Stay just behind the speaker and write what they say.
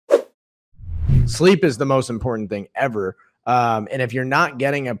Sleep is the most important thing ever. And if you're not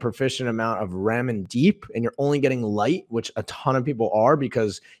getting a proficient amount of REM and deep, and you're only getting light, which a ton of people are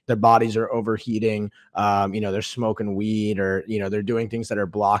because their bodies are overheating, they're smoking weed, or, they're doing things that are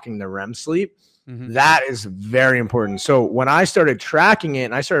blocking the REM sleep. That is very important. So when I started tracking it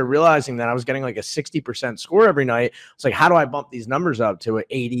and I started realizing that I was getting like a 60% score every night, it's like, how do I bump these numbers up to an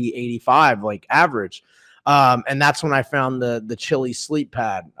 80, 85, like average? And that's when I found the Chili sleep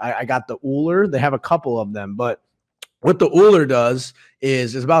pad. I got the Uller. They have a couple of them, but what the Uller does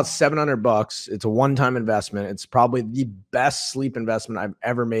is it's about $700. It's a one-time investment. It's probably the best sleep investment I've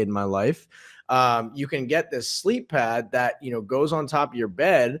ever made in my life. You can get this sleep pad that, goes on top of your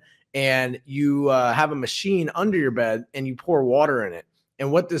bed, and you have a machine under your bed and you pour water in it.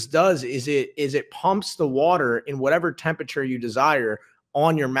 And what this does is it pumps the water in whatever temperature you desire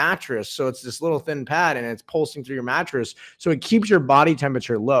on your mattress. So it's this little thin pad and it's pulsing through your mattress. So it keeps your body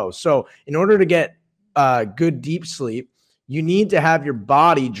temperature low. So in order to get good deep sleep, you need to have your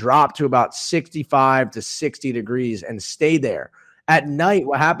body drop to about 65 to 60 degrees and stay there. At night,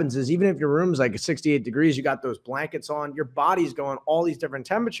 what happens is, even if your room's like 68 degrees, you got those blankets on, your body's going all these different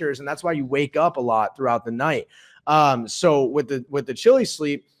temperatures, and that's why you wake up a lot throughout the night. So with the Chili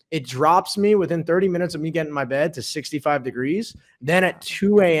sleep, it drops me within 30 minutes of me getting in my bed to 65 degrees. Then at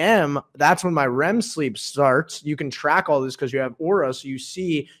 2 a.m., that's when my REM sleep starts. You can track all this because you have Aura, so you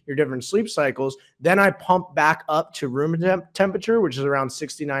see your different sleep cycles. Then I pump back up to room temperature, which is around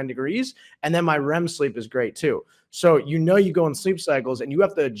 69 degrees. And then my REM sleep is great too. So you go in sleep cycles, and you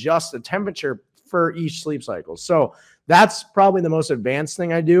have to adjust the temperature for each sleep cycle. So that's probably the most advanced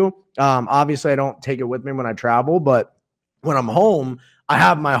thing I do. Obviously, I don't take it with me when I travel, but when I'm home, I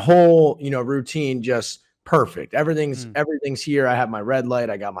have my whole, routine just perfect. Everything's here. I have my red light.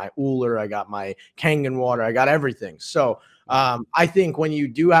 I got my Uller. I got my Kangen water. I got everything. So I think when you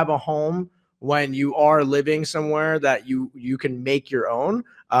do have a home, when you are living somewhere that you can make your own,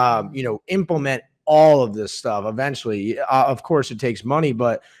 implement all of this stuff eventually. Of course, it takes money,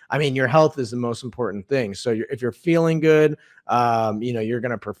 but I mean, your health is the most important thing. So if you're feeling good, you're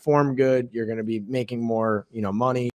going to perform good. You're going to be making more, money.